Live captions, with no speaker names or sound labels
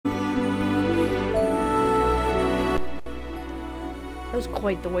was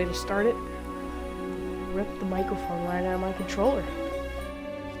quite the way to start it. Ripped the microphone right out of my controller.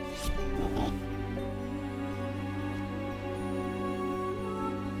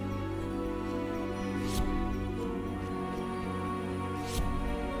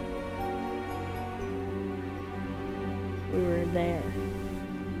 We were there.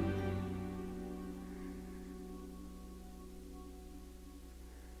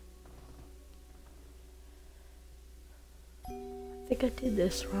 I think I did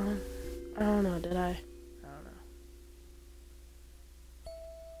this wrong. I don't know, did I?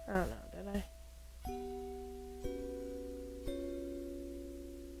 I don't know, did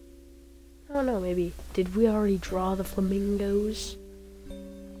I don't know, maybe. Did we already draw the flamingos?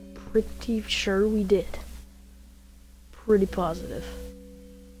 Pretty sure we did. Pretty positive.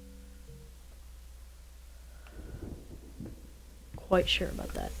 Quite sure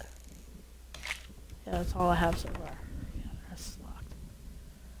about that. Yeah, that's all I have so far. Yeah, the rest is locked.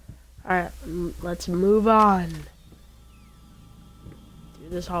 Alright, let's move on. Do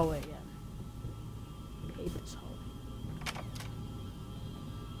this hallway again. Hate this hallway.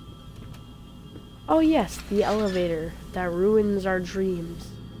 Oh yes, the elevator that ruins our dreams.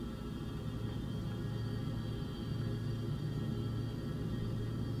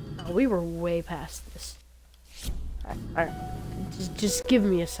 Oh, we were way past this. Alright. Just give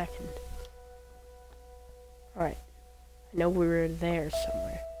me a second. Alright. I know we were there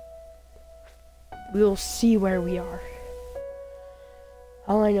somewhere. We'll see where we are.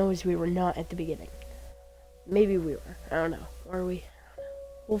 All I know is we were not at the beginning. Maybe we were. I don't know. Were we? I don't know.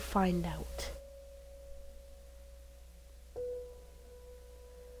 We'll find out.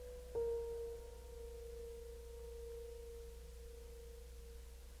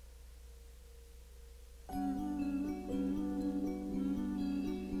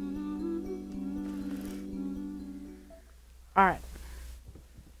 Alright.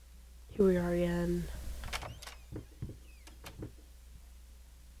 Here we are again.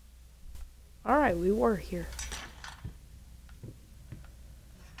 Alright, we were here.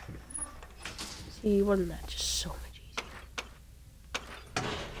 See, wasn't that just so much easier?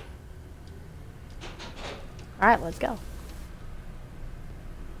 Alright, let's go.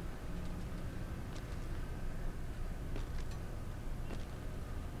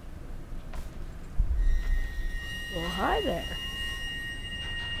 Well, hi there.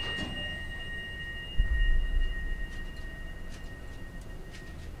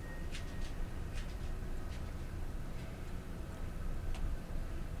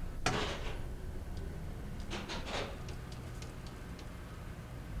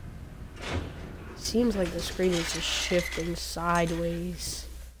 Seems like the screen is just shifting sideways.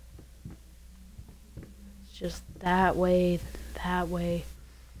 It's just that way, then that way.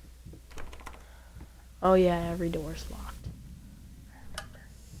 Oh yeah, every door's locked. I remember.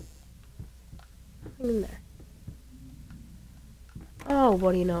 Nothing in there. Oh,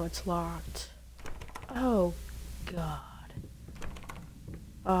 what do you know? It's locked. Oh, God.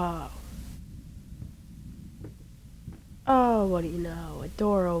 Oh. Oh, what do you know? A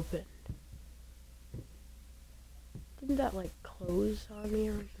door opened. Didn't that, like, close on me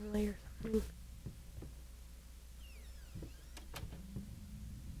originally or something?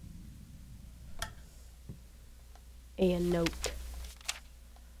 A note.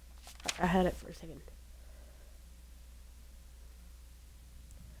 I had it for a second.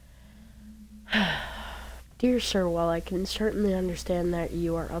 Dear sir, while I can certainly understand that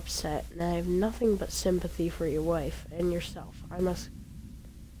you are upset, and I have nothing but sympathy for your wife and yourself, I must...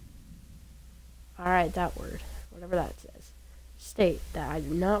 Alright, that word. Whatever that says. State that I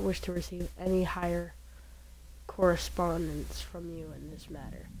do not wish to receive any higher correspondence from you in this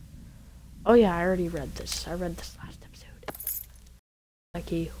matter. Oh yeah, I already read this. I read this last episode.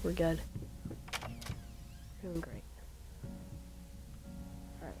 Lucky, we're good. Doing great.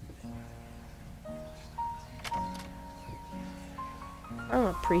 I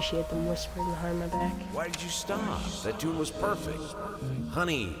don't appreciate them whispering behind my back. Why did you stop? That tune was perfect.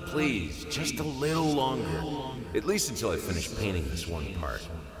 Honey, please, just a little longer. At least until I finish painting this one part.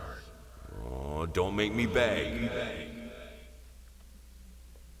 Oh, don't make me beg.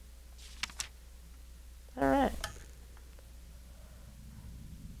 Alright.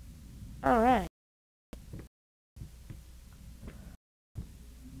 Alright.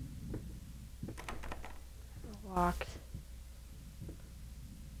 Locked.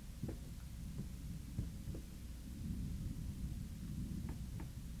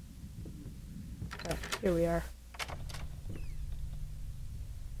 Oh, here we are.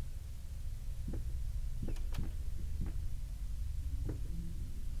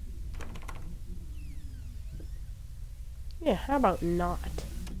 Yeah, how about not?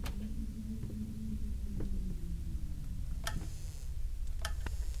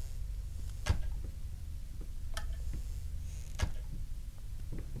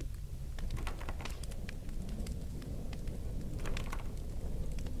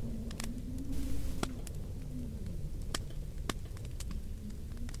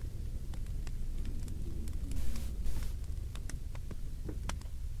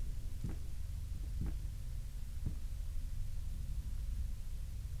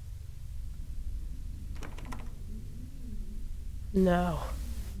 No.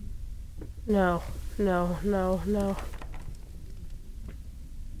 No. No, no, no.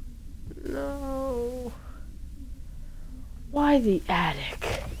 No. Why the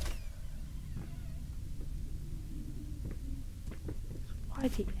attic? Why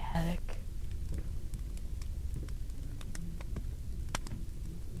the attic?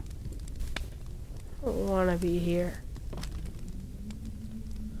 I don't wanna be here.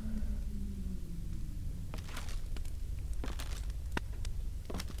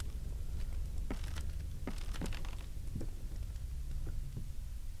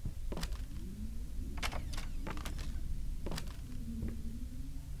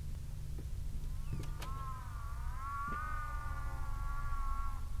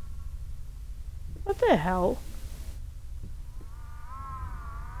 What the hell?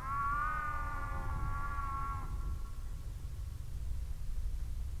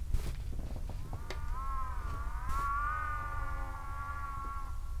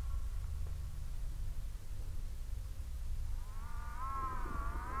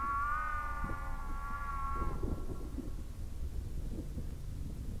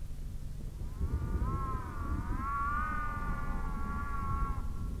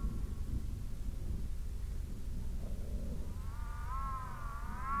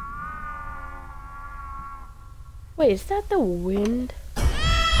 Wait, is that the wind?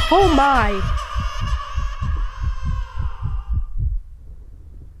 Oh my!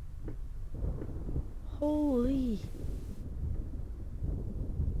 Holy.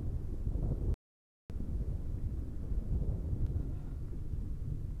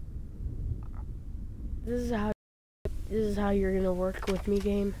 This is how you're gonna work with me,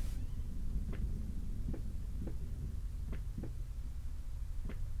 game.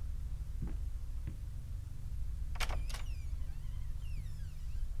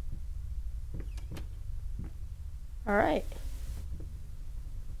 All right.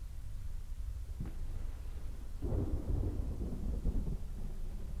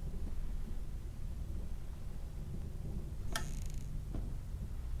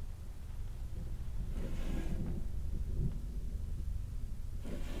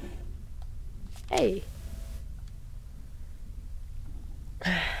 Hey.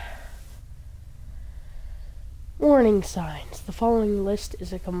 Warning signs. The following list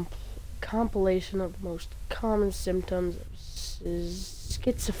is a compilation of the most common symptoms of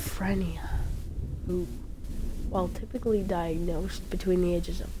schizophrenia. Ooh. While typically diagnosed between the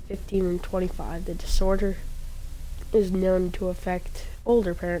ages of 15 and 25, the disorder is known to affect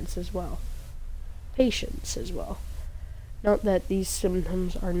older patients as well. Note that these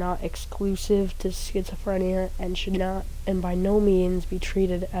symptoms are not exclusive to schizophrenia and should not, and by no means, be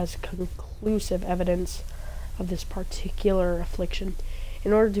treated as conclusive evidence of this particular affliction.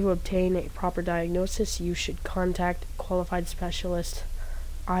 In order to obtain a proper diagnosis, you should contact a qualified specialist,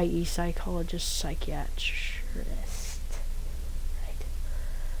 i.e. psychologist, psychiatrist. Right.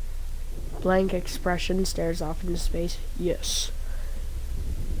 Blank expression, stares off into space, yes.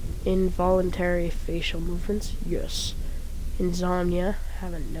 Involuntary facial movements, yes. Insomnia,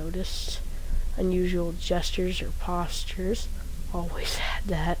 haven't noticed. Unusual gestures or postures, always had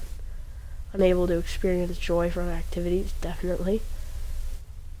that. Unable to experience joy from activities, definitely.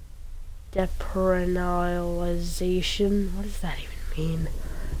 Depersonalization, what does that even mean?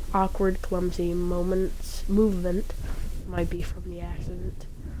 Awkward, clumsy movement, might be from the accident.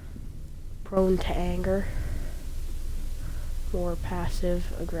 Prone to anger. More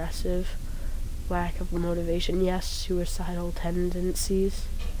passive, aggressive. Lack of motivation, yes. Suicidal tendencies.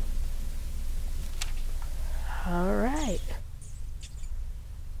 Alright.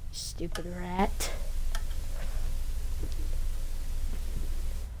 Stupid rat.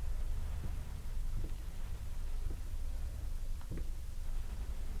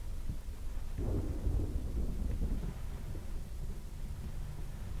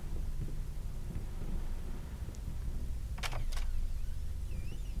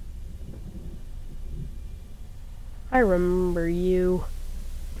 I remember you.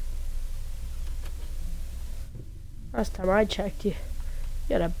 Last time I checked you,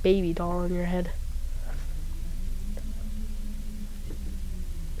 you had a baby doll on your head.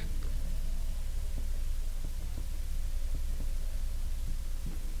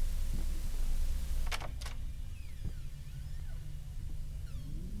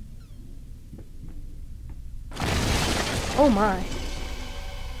 Oh my.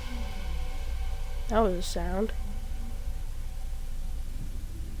 That was a sound.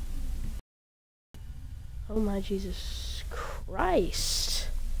 Oh my Jesus Christ.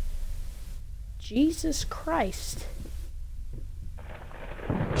 Jesus Christ.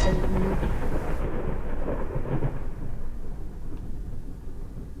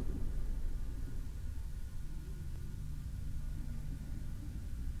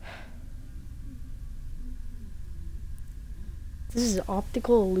 This is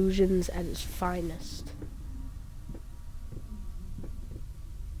optical illusions at its finest.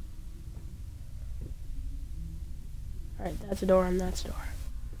 Alright, that's a door and that's a door.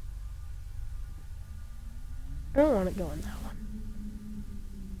 I don't want to go in that one.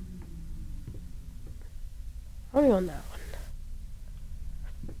 I want to go in that one.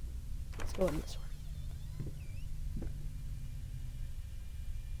 Let's go in this one.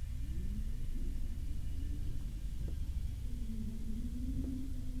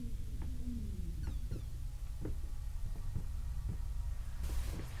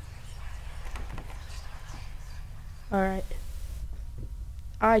 Alright.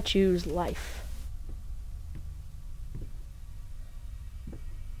 I choose life.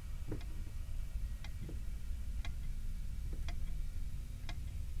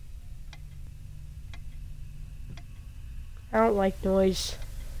 I don't like noise.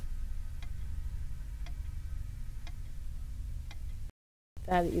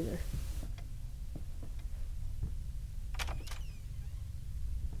 That either.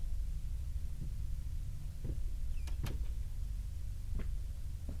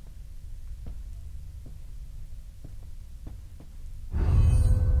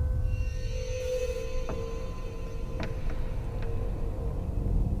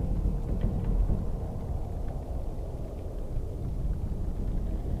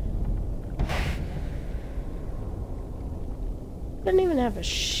 Doesn't even have a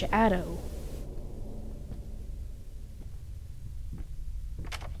shadow.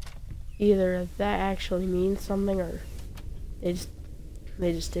 Either that actually means something, or they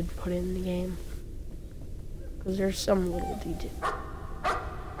just didn't put it in the game. Because there's some little detail.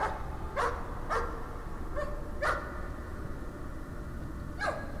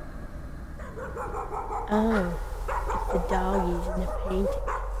 Oh, it's the doggies in the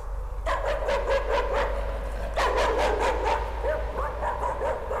painting.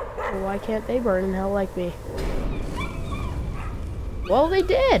 Why can't they burn in hell like me? Well, they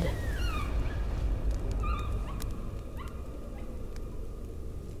did!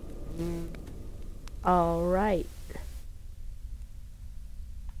 Alright.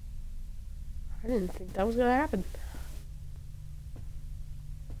 I didn't think that was gonna happen.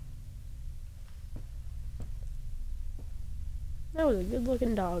 That was a good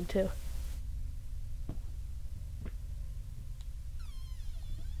looking dog, too.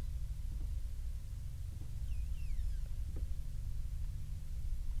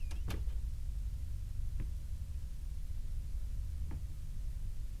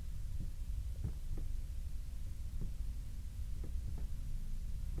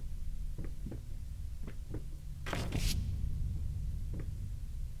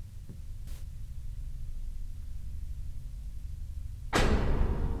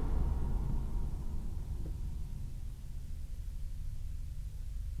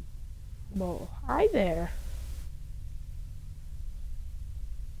 Well, hi there.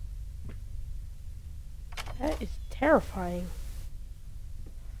 That is terrifying.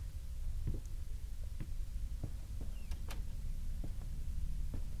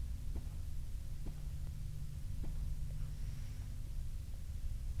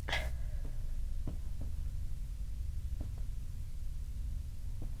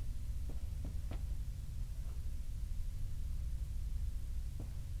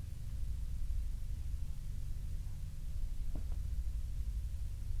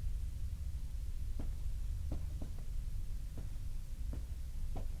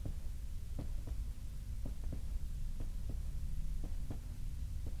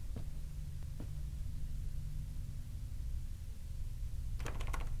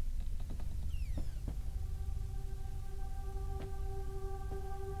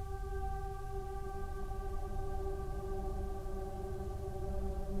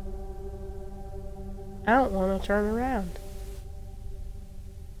 I don't want to turn around.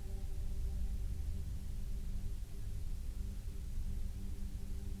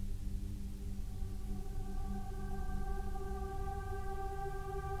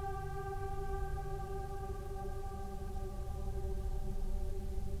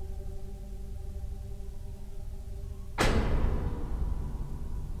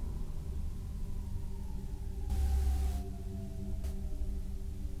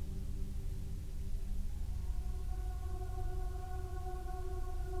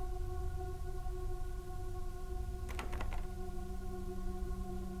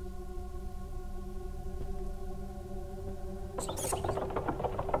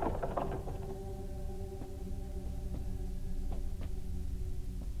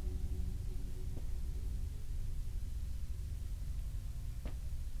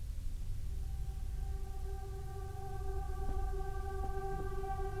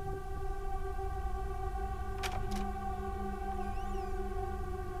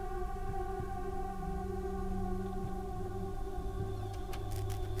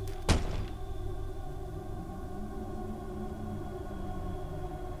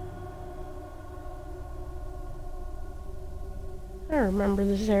 I remember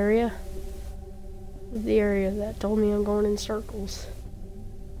this area. The area that told me I'm going in circles.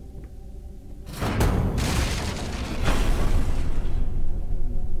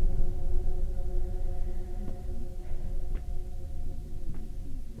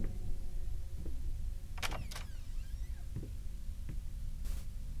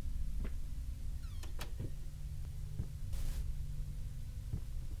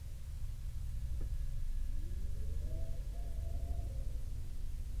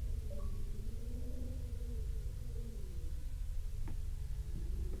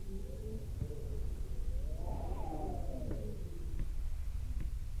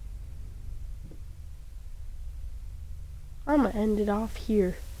 I'm gonna end it off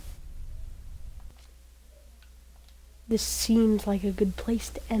here. This seems like a good place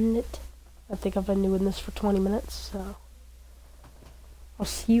to end it. I think I've been doing this for 20 minutes, so I'll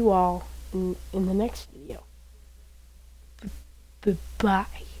see you all in the next video. Bye.